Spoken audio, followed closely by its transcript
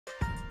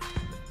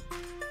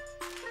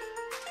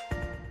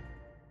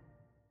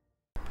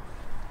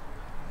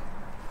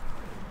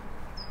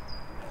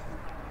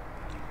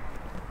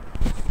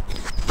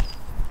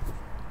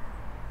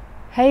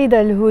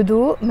هيدا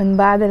الهدوء من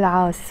بعد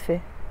العاصفة.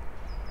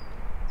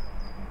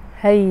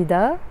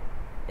 هيدا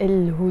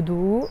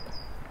الهدوء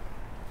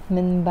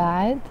من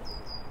بعد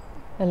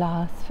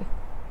العاصفة.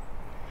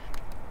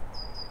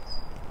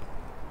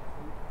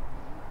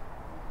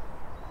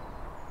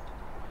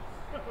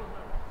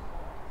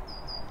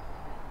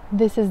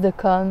 This is the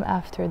calm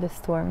after the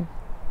storm.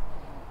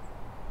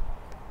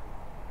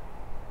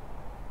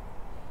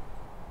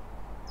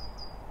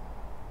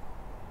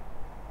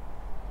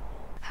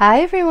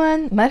 Hi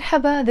everyone,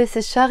 marhaba, this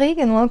is Shagig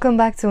and welcome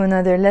back to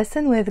another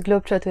lesson with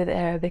Globetrot with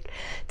Arabic.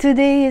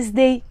 Today is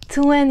day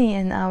 20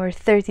 in our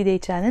 30-day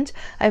challenge.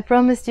 I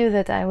promised you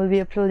that I will be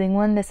uploading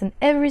one lesson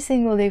every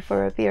single day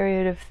for a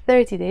period of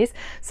 30 days.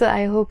 So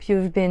I hope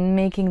you've been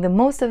making the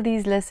most of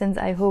these lessons.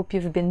 I hope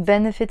you've been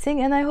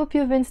benefiting and I hope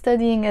you've been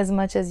studying as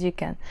much as you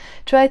can.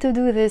 Try to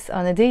do this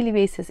on a daily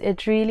basis.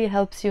 It really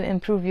helps you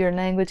improve your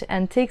language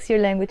and takes your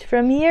language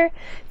from here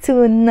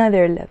to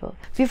another level.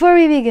 Before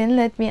we begin,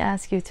 let me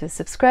ask you to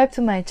subscribe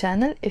to my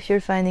channel if you're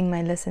finding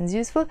my lessons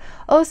useful.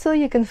 Also,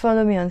 you can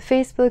follow me on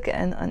Facebook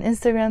and on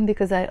Instagram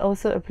because I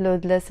also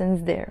upload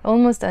lessons there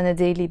almost on a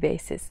daily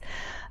basis.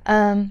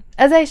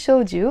 As I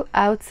showed you,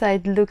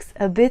 outside looks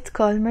a bit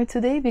calmer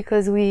today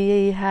because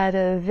we had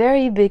a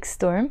very big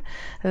storm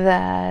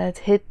that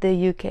hit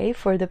the UK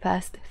for the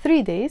past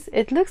 3 days.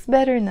 It looks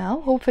better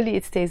now. Hopefully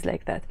it stays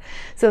like that.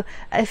 So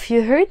if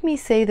you heard me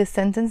say the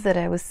sentence that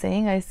I was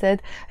saying, I said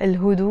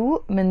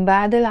الهدوء من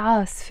بعد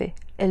العاصفة.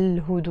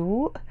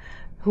 الهدوء.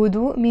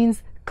 هدوء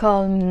means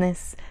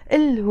calmness.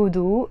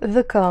 الهدوء,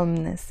 the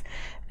calmness.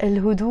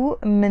 الهدوء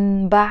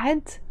من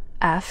بعد,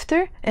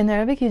 after. In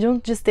Arabic you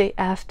don't just say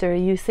after,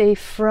 you say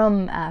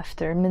from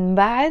after. من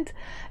بعد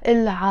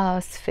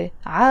العاصفة.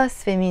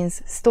 عاصفة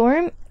means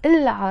storm.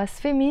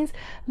 العاصفة means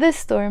the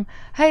storm.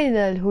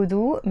 هيدا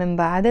الهدوء من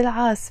بعد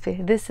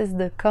العاصفة. This is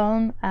the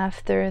calm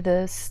after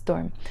the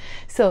storm.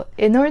 So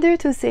in order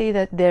to say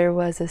that there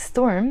was a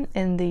storm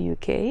in the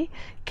UK,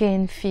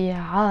 كان في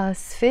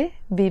عاصفة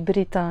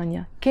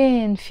ببريطانيا.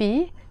 كان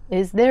في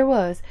is there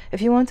was.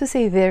 If you want to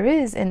say there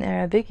is in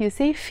Arabic, you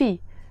say في.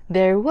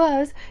 There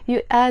was,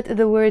 you add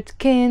the word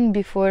كان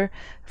before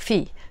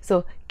في.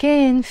 So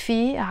كان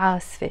في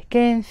عاصفة.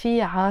 كان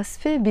في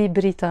عاصفة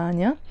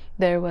ببريطانيا.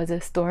 There was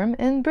a storm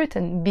in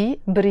Britain.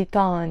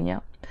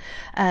 ببريطانيا.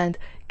 And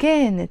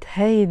كانت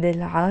هيدي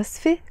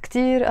العاصفة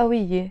كتير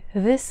قوية.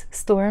 This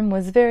storm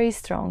was very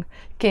strong.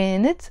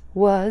 كانت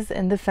was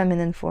in the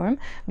feminine form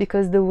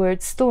because the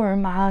word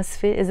storm,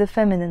 عاصفة, is a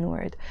feminine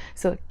word.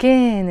 So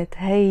كانت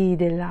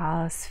هيدي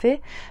العاصفة.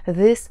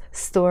 This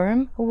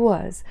storm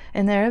was.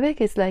 In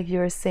Arabic it's like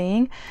you're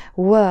saying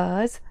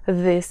was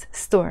this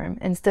storm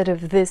instead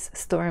of this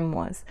storm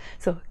was.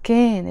 So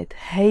كانت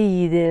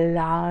هيدي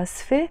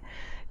العاصفة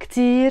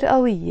كتير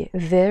قوية,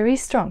 very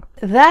strong.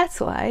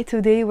 That's why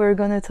today we're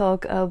gonna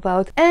talk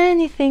about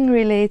anything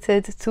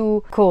related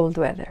to cold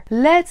weather.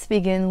 Let's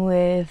begin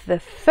with the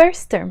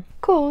first term,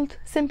 cold,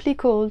 simply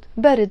cold,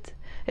 بارد.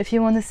 If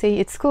you want to say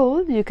it's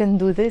cold, you can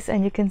do this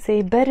and you can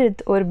say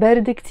بارد or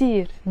برد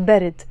كتير,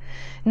 بارد.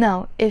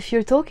 Now, if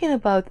you're talking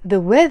about the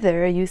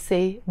weather, you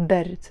say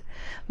برد.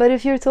 But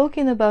if you're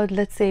talking about,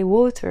 let's say,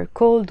 water,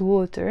 cold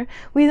water,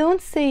 we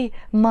don't say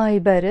maay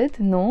بارد.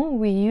 No,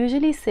 we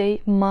usually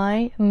say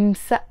maay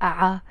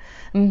مصقعة.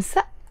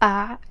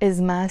 مصقع is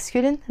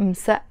masculine,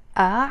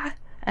 مصقع,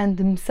 and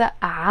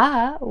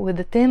مصقعة with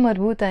the te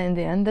marbuta in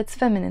the end, that's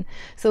feminine.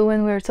 So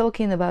when we're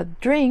talking about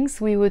drinks,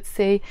 we would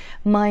say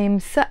maay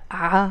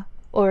مصقعة.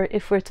 Or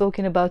if we're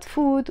talking about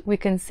food, we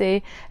can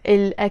say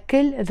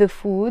الأكل, the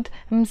food,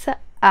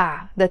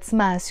 مصقع. That's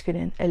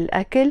masculine.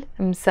 الأكل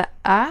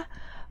مصقع.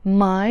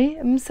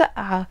 maay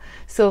مصقعة.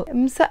 So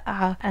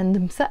مصقعة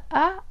and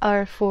مصقع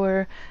are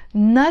for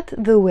not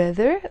the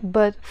weather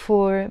but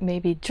for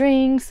maybe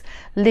drinks,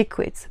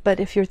 liquids. But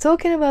if you're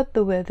talking about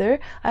the weather,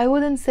 I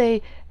wouldn't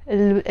say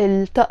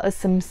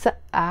الطقس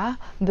مصقع,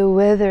 the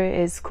weather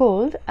is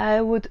cold.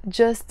 I would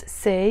just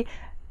say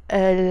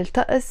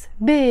الطقس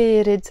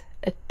بارد.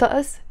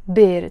 الطقس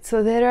بارد.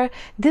 So there are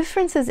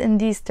differences in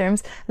these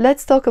terms.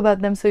 Let's talk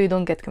about them so you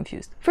don't get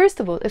confused.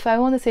 First of all, if I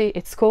want to say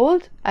it's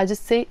cold, I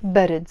just say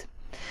بارد.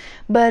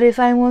 But if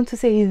I want to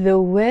say the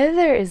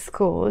weather is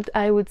cold,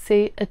 I would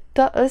say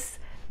الطقس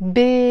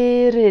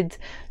بارد.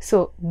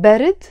 So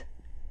بارد,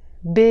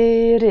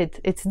 بارد.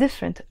 It's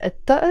different.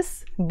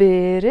 الطقس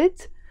بارد.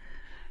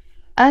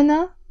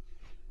 أنا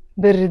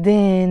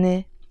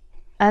بردانة.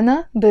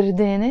 أنا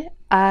بردانة.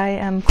 I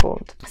am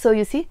cold. So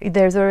you see,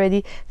 there's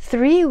already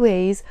 3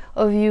 ways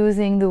of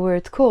using the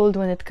word cold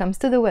when it comes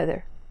to the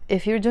weather.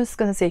 If you're just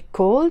gonna say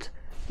cold,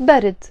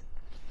 بارد,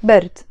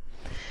 برد.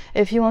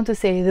 If you want to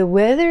say the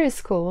weather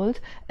is cold,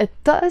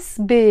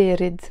 الطقس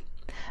بارد.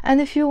 And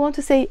if you want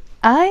to say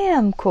I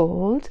am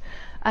cold,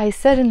 I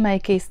said in my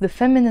case the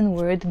feminine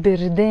word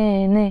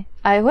بردانة.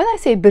 When I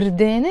say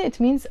بردانة, it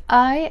means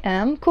I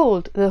am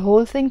cold, the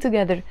whole thing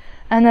together.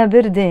 أنا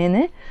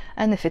بردانة.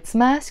 And if it's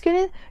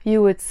masculine,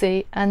 you would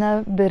say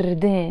أنا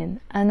بردين.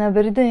 أنا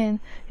بردين.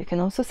 You can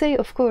also say,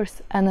 of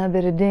course, أنا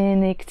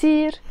بردانة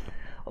كتير.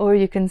 Or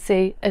you can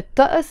say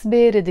الطقس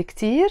بارد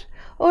كتير.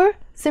 Or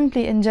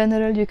simply in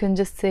general you can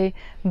just say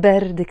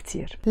برد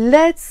كتير.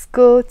 Let's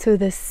go to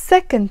the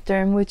second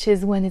term, which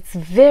is when it's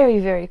very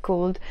very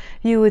cold.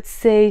 You would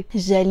say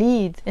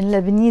جليد in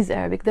Lebanese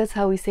Arabic. That's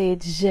how we say it,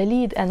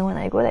 جليد. And when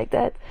I go like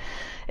that,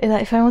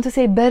 if I want to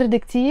say برد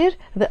كتير,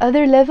 the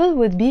other level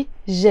would be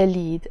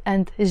جليد.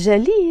 And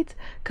جليد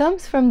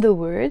comes from the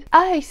word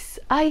ice,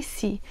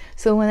 icy.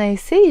 So when I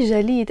say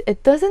جليد,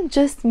 it doesn't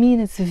just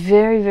mean it's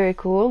very very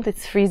cold,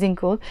 it's freezing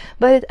cold,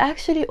 but it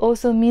actually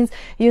also means,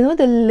 you know,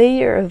 the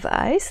layer of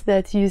ice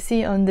that you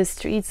see on the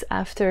streets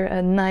after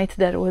a night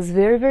that was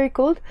very very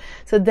cold.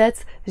 So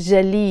that's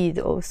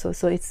جليد also.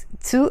 So it's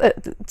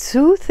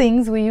two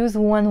things we use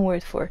one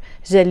word for: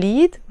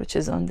 جليد, which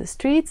is on the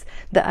streets,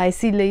 the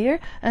icy layer,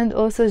 and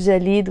also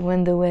جليد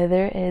when the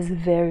weather is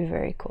very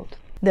very cold.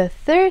 The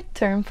third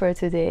term for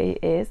today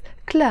is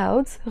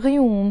clouds,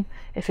 غيوم.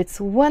 If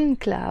it's one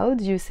cloud,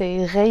 you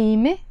say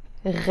غيمة,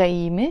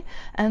 غيمة,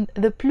 and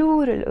the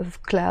plural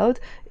of cloud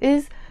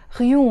is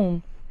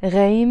غيوم,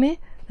 غيمة,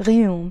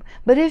 غيوم.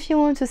 But if you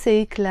want to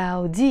say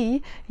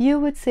cloudy, you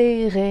would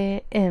say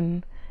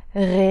غائم,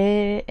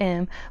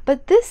 غائم.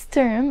 But this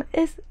term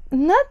is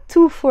not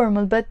too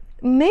formal, but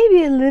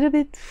maybe a little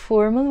bit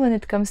formal when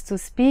it comes to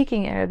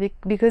speaking Arabic,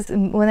 because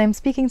when I'm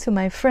speaking to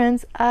my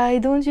friends, I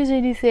don't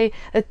usually say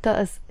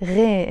الطقس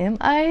غائم.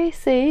 I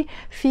say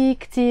في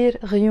كتير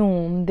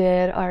غيوم.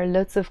 There are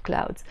lots of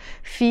clouds.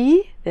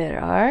 في,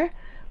 there are,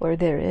 or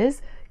there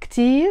is.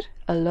 كتير,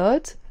 a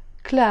lot.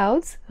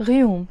 Clouds,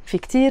 غيوم. في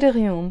كتير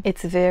غيوم.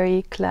 It's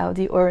very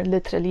cloudy, or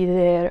literally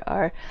there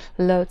are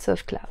lots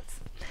of clouds.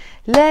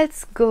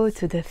 Let's go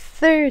to the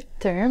third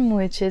term,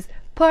 which is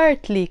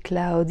partly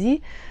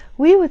cloudy.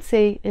 We would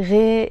say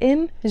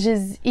غائم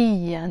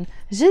جزئيا.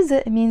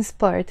 جزء means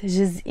part,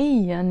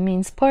 جزئيا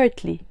means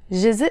partly.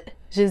 جزء,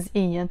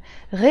 جزئيا.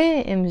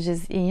 غائم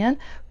جزئيا,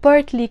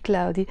 partly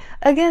cloudy.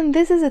 Again,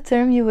 this is a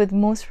term you would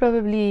most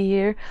probably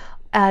hear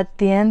at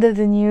the end of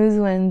the news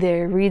when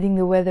they're reading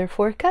the weather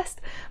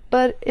forecast.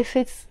 But if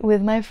it's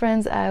with my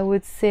friends, I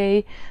would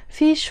say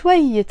في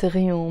شوية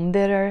غيوم.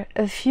 There are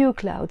a few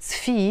clouds.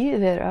 في,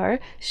 there are.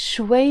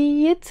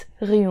 شوية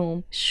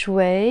غيوم.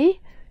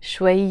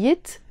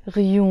 شوية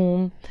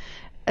غيوم,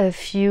 a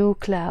few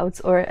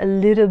clouds, or a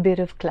little bit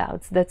of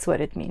clouds. That's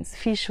what it means.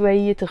 في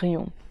شوية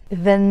غيوم.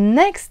 The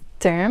next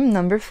term,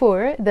 number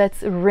 4,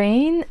 that's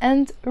rain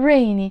and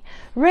rainy.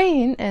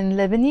 Rain in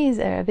Lebanese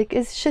Arabic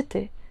is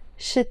شتاء,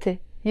 شتاء.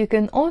 You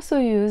can also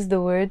use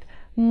the word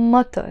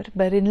مطر,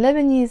 but in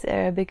Lebanese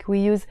Arabic we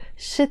use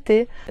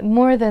شتاء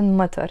more than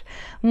مطر.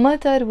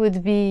 مطر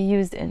would be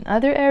used in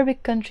other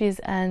Arabic countries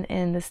and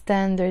in the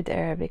standard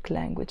Arabic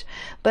language,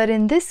 but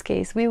in this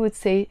case we would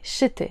say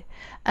شتاء.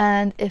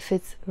 And if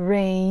it's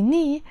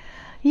rainy,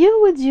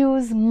 you would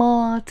use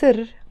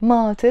ماطر,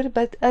 ماطر,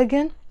 but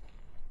again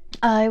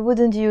I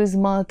wouldn't use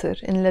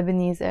ماطر in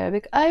Lebanese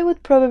Arabic. I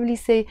would probably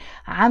say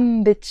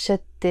عم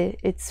بتشتي,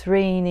 it's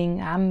raining,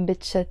 عم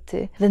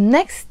بتشتي. The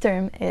next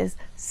term is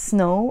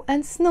snow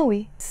and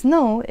snowy.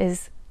 Snow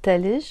is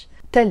تلج,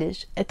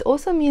 تلج. It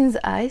also means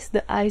ice,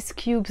 the ice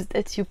cubes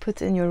that you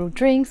put in your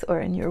drinks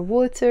or in your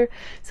water.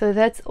 So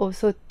that's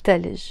also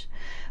تلج.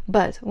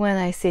 But when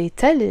I say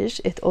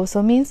تلج, it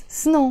also means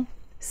snow.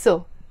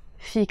 So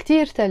في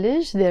كتير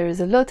تلج, there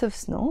is a lot of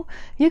snow.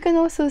 You can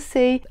also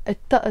say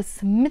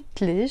الطقس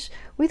متلج.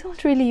 We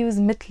don't really use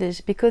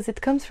متلج because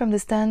it comes from the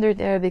standard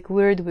Arabic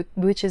word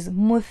which is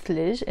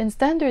مثلج. In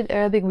standard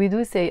Arabic we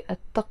do say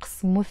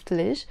الطقس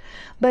مثلج,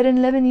 but in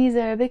Lebanese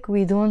Arabic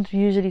we don't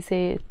usually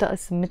say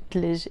الطقس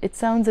متلج. It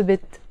sounds a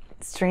bit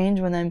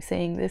strange when I'm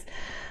saying this.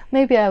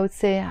 Maybe I would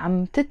say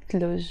عم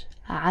تتلج,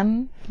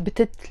 عم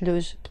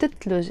بتتلج.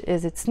 بتتلج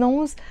is it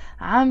snows,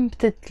 عم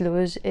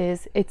بتتلج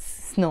is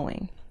it's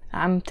snowing.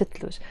 عم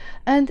تتلج.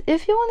 And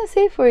if you want to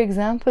say, for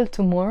example,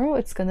 tomorrow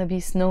it's gonna be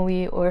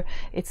snowy or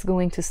it's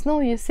going to snow,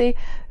 you say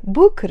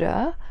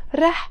بكرة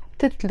رح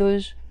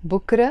تتلج.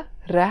 بكرة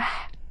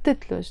رح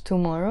تتلج.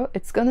 Tomorrow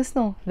it's gonna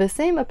snow. The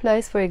same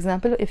applies, for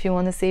example, if you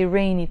want to say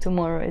rainy,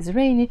 tomorrow is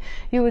rainy,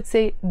 you would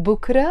say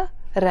بكرة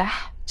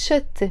رح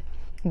تشتي.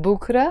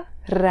 بكرة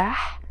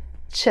رح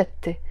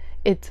تشتي.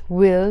 It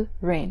will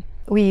rain.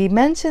 We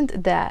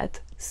mentioned that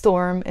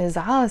storm is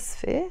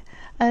عاصفة.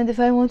 And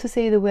if I want to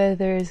say the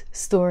weather is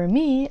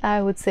stormy,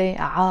 I would say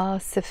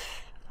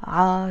عاصف,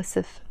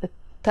 عاصف.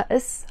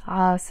 الطقس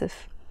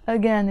عاصف.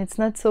 Again, it's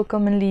not so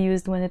commonly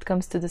used when it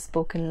comes to the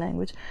spoken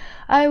language.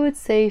 I would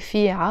say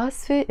في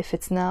عاصفة if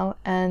it's now,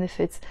 and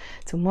if it's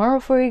tomorrow,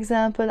 for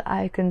example,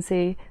 I can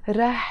say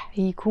رح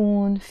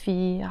يكون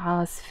في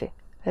عاصفة.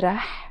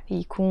 رح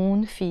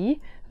يكون في,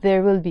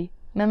 there will be.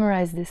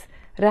 Memorize this.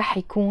 رح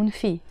يكون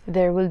في,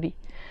 there will be.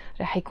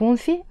 رح يكون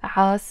في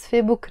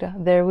عاصفة بكرة.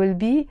 There will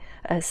be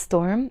a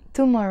storm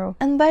tomorrow.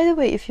 And by the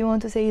way, if you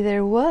want to say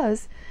there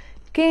was,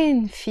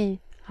 كان في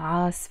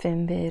عاصفة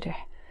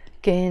امبارح.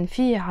 كان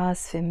في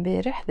عاصفة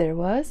امبارح. There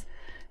was.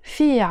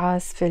 في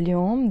عاصفة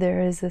اليوم. There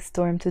is a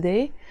storm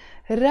today.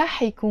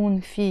 رح يكون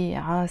في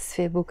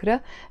عاصفة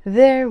بكرة.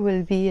 There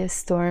will be a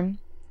storm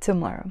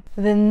tomorrow.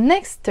 The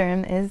next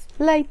term is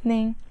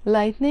lightning.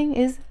 Lightning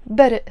is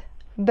برق.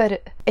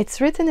 برق.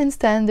 It's written in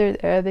standard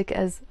Arabic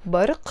as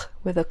برق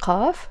with a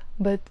qaf,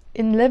 but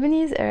in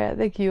Lebanese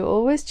Arabic you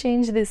always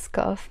change this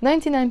qaf.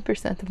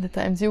 99% of the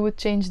times you would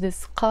change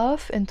this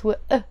qaf into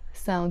a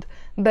sound.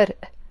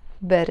 برق,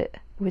 برق,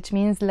 which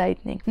means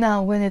lightning.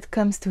 Now when it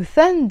comes to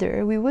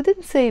thunder, we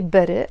wouldn't say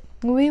برق,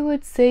 we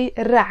would say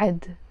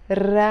رعد,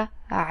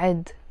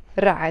 رعد,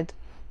 رعد.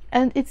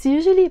 And it's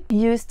usually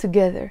used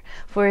together.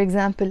 For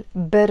example,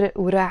 برق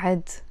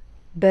ورعد,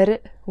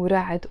 برق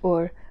ورعد,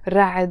 or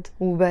رعد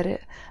وبرق.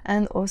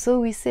 And also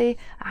we say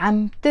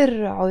عم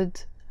ترعد,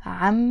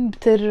 عم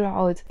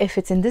ترعد. If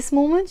it's in this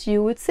moment,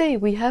 you would say,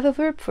 we have a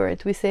verb for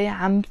it. We say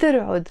عم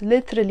ترعد.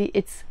 Literally,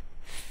 it's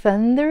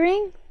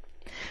thundering.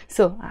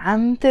 So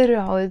عم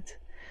ترعد,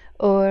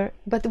 or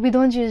but we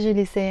don't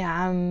usually say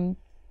عم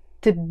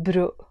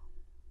تبرق,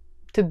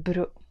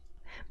 تبرق.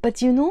 But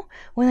you know,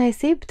 when I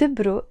say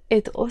بتبرق,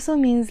 it also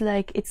means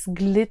like it's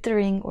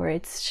glittering or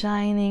it's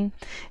shining.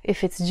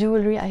 If it's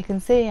jewelry, I can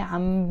say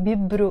عم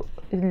بيبرق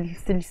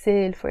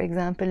السلسال, for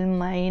example,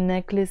 my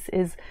necklace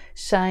is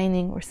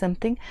shining or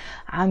something.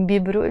 عم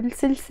بيبرق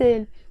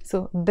السلسال.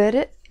 So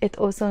برق, it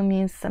also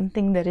means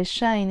something that is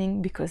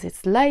shining because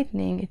it's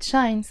lightning, it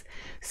shines.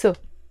 So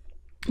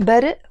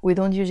برق, we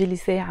don't usually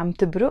say عم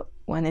تبرق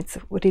when it's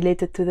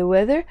related to the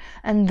weather.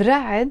 And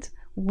رعد,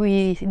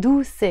 we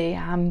do say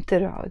عم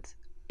ترعد.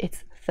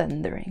 It's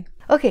thundering.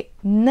 Okay,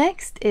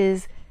 next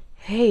is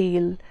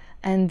hail,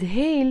 and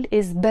hail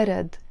is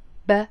برد,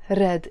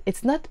 برد.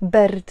 It's not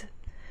برد.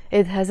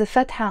 It has a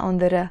fatha on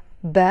the ra.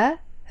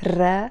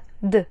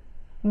 برد,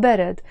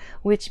 برد,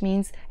 which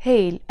means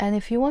hail. And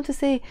if you want to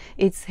say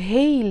it's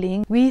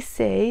hailing, we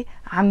say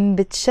عم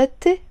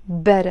بتشتي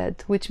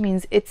برد, which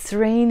means it's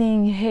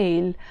raining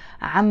hail.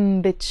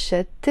 عم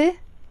بتشتي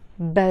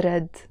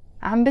برد,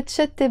 عم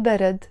بتشتي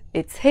برد.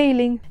 It's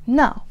hailing.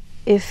 Now,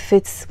 if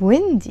it's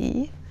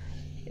windy,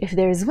 if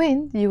there's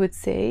wind, you would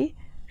say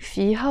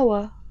في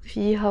هوا,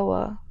 في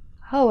هوا.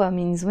 هوا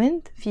means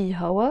wind, في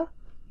هوا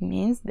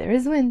means there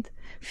is wind.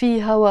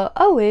 في هوا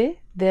قوي,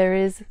 there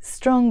is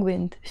strong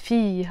wind.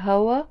 في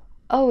هوا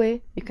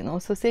قوي. You can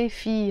also say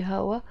في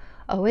هوا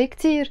قوي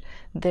كتير,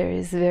 there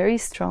is very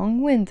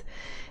strong wind.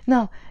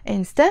 Now,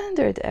 in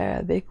standard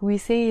Arabic, we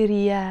say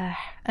رياح.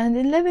 And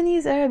in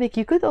Lebanese Arabic,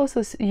 you could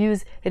also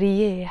use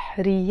رياح,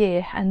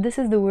 رياح. And this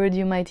is the word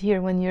you might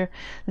hear when you're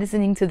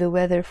listening to the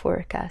weather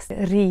forecast.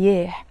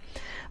 رياح.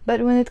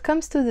 But when it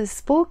comes to the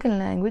spoken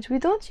language, we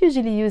don't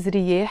usually use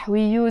رياح.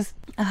 We use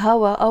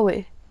هوا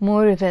قوي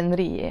more than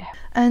رياح.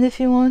 And if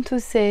you want to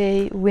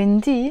say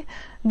windy,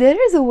 there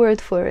is a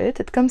word for it.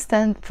 It comes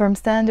from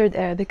standard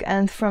Arabic,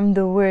 and from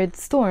the word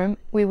storm,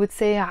 we would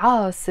say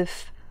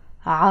عاصف,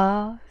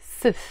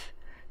 عاصف,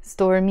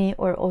 stormy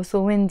or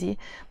also windy.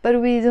 But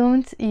we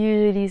don't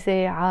usually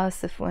say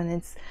عاصف when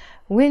it's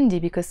windy,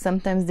 because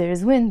sometimes there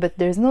is wind but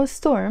there's no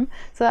storm.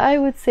 So I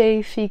would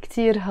say في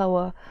كتير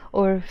هوا,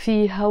 or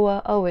في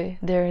هوا قوي,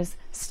 there is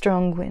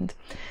strong wind.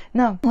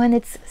 Now, when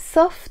it's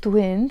soft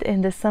wind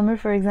in the summer,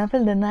 for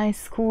example, the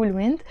nice cool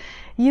wind,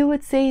 you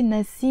would say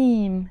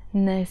نسيم,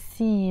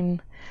 نسيم.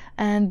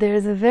 And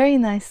there's a very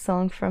nice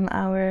song from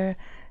our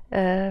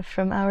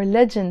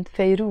legend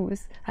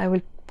Fairuz. I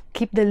will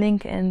keep the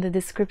link in the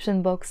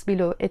description box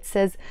below. It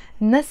says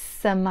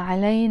نسم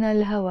علينا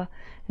الهوى,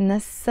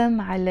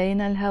 نسم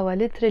علينا الهوى.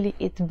 Literally,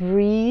 it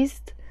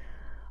breezed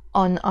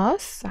on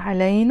us,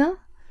 علينا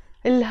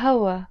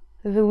الهوى,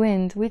 the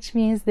wind, which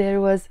means there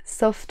was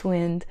soft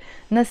wind.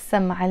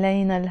 نسم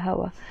علينا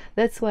الهوى.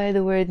 That's why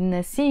the word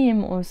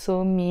نسيم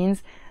also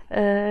means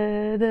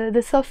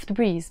the soft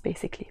breeze,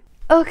 basically.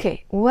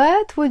 Okay,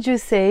 what would you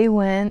say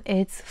when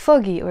it's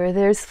foggy or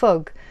there's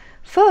fog?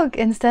 Fog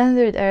in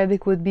standard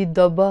Arabic would be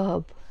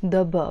ضباب,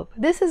 ضباب.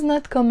 This is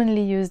not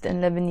commonly used in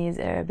Lebanese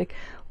Arabic.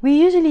 We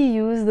usually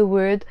use the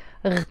word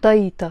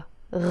غطيطة,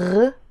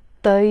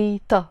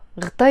 غطيطة,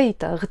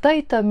 غطيطة.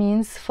 غطيطة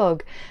means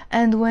fog.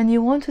 And when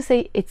you want to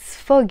say it's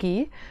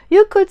foggy,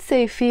 you could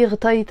say في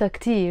غطيطة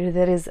كتير,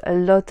 there is a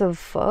lot of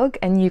fog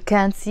and you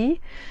can't see.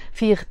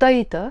 في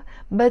غطيطة.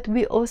 But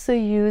we also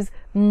use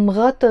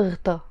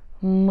مغطغطة,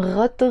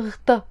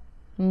 مغطغطة,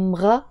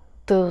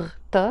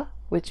 مغطغطة,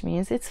 which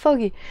means it's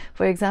foggy.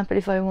 For example,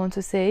 if I want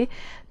to say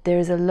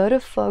there's a lot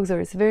of fogs or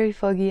it's very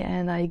foggy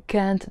and I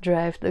can't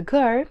drive the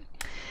car,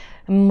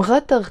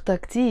 مغطغطة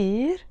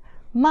كتير,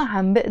 ما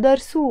عم بقدر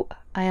سوق.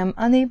 I am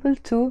unable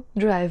to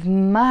drive.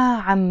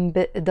 ما عم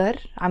بقدر,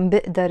 عم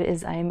بقدر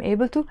is I am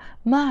able to,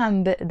 ما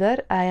عم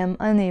بقدر, I am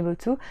unable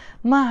to,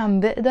 ما عم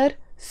بقدر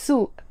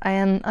سوق, I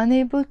am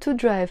unable to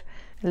drive.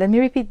 Let me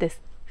repeat this.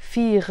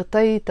 في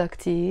غطيطة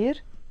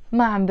كتير,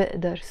 ما عم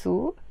بقدر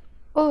سوق,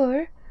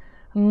 or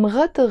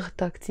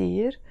مغطغطة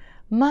كتير,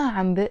 ما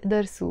عم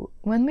بقدر سوق.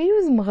 When we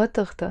use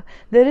مغطغطة,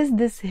 there is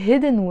this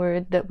hidden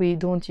word that we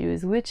don't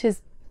use, which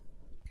is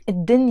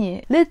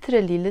الدنيا.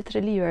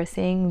 Literally you are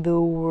saying the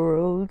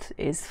world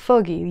is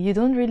foggy. You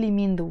don't really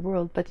mean the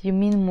world, but you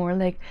mean more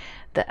like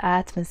the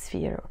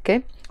atmosphere,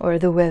 okay, or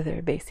the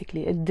weather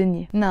basically,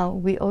 الدنيا. Now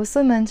we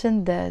also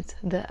mentioned that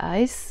the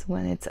ice,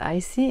 when it's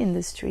icy in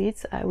the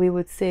streets, we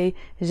would say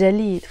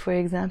جليد, for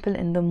example,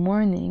 in the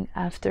morning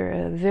after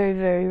a very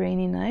very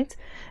rainy night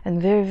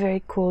and very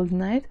very cold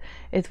night,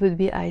 it would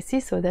be icy,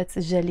 so that's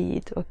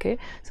جليد, okay.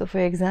 So for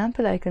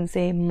example, I can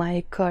say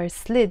my car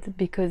slid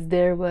because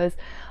there was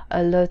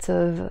a lot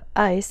of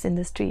ice in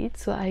the street,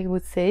 so I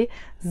would say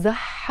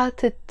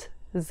زحتت.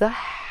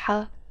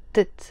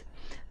 زحتت.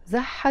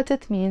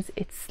 زحتت means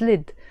it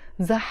slid.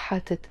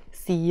 زحتت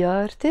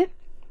سيارتي.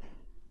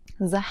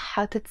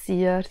 زحتت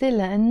سيارتي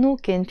لأنه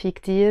كان في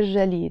كتير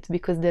جليد,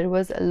 because there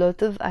was a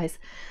lot of ice.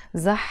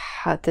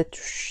 زحتت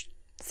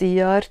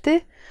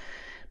سيارتي,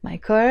 my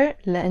car,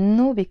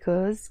 لأنه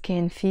because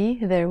كان في,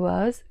 there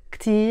was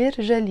كتير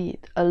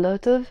جليد, a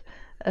lot of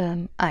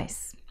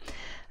ice.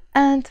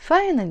 And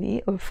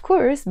finally, of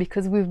course,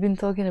 because we've been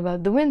talking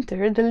about the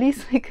winter, the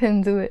least we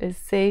can do is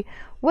say,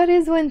 what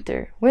is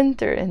winter?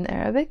 Winter in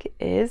Arabic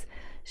is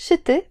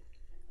شتي,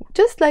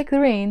 just like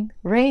rain.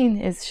 Rain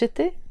is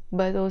شتي,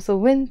 but also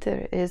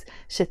winter is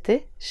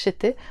شتي,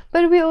 شتي.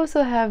 But we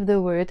also have the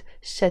word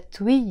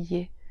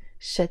شتوية.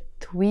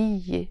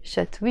 شتوية.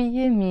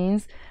 شتوية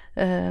means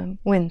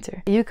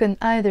winter. You can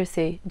either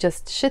say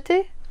just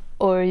شتي,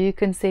 or you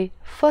can say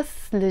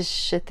فصل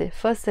الشتاء.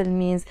 فصل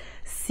means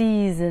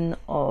season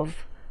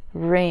of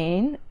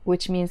rain,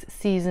 which means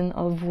season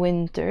of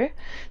winter.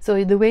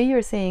 So the way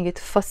you're saying it,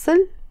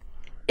 فصل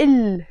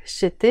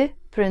الشتاء,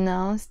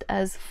 pronounced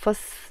as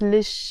فصل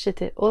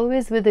الشتاء,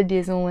 always with a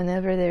liaison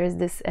whenever there is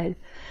this L.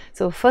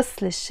 So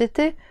فصل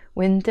الشتاء,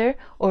 winter,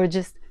 or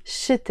just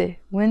شتاء,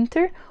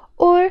 winter,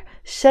 or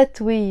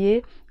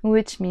شتوية,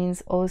 which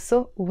means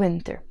also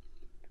winter.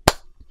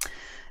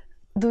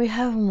 Do we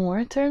have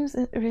more terms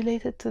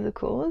related to the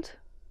cold?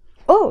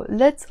 Oh,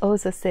 let's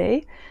also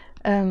say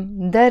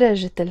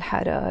درجة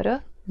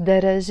الحرارة.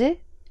 درجة,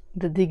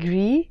 the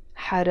degree,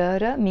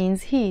 حرارة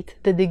means heat,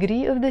 the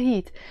degree of the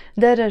heat.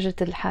 درجة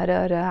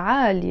الحرارة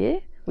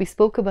عالية. We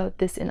spoke about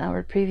this in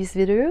our previous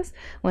videos.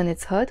 When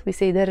it's hot, we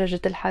say درجة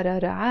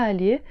الحرارة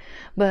عالية.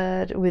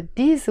 But with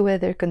these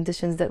weather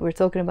conditions that we're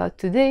talking about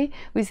today,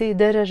 we say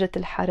درجة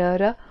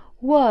الحرارة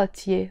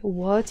واطية.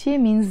 واطية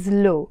means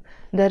low.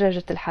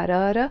 درجة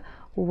الحرارة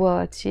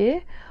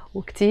واطية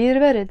وكتير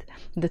برد.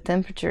 The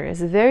temperature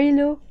is very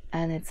low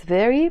and it's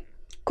very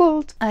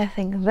cold. I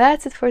think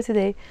that's it for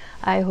today.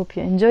 I hope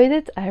you enjoyed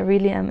it. I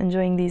really am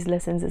enjoying these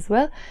lessons as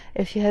well.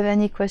 If you have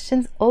any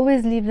questions,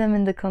 always leave them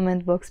in the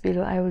comment box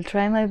below. I will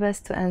try my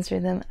best to answer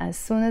them as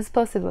soon as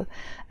possible.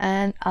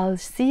 And I'll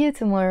see you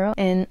tomorrow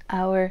in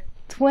our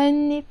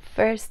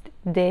 21st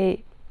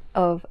day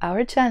of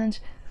our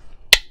challenge.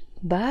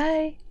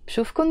 Bye.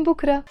 بشوفكن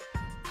بكرة.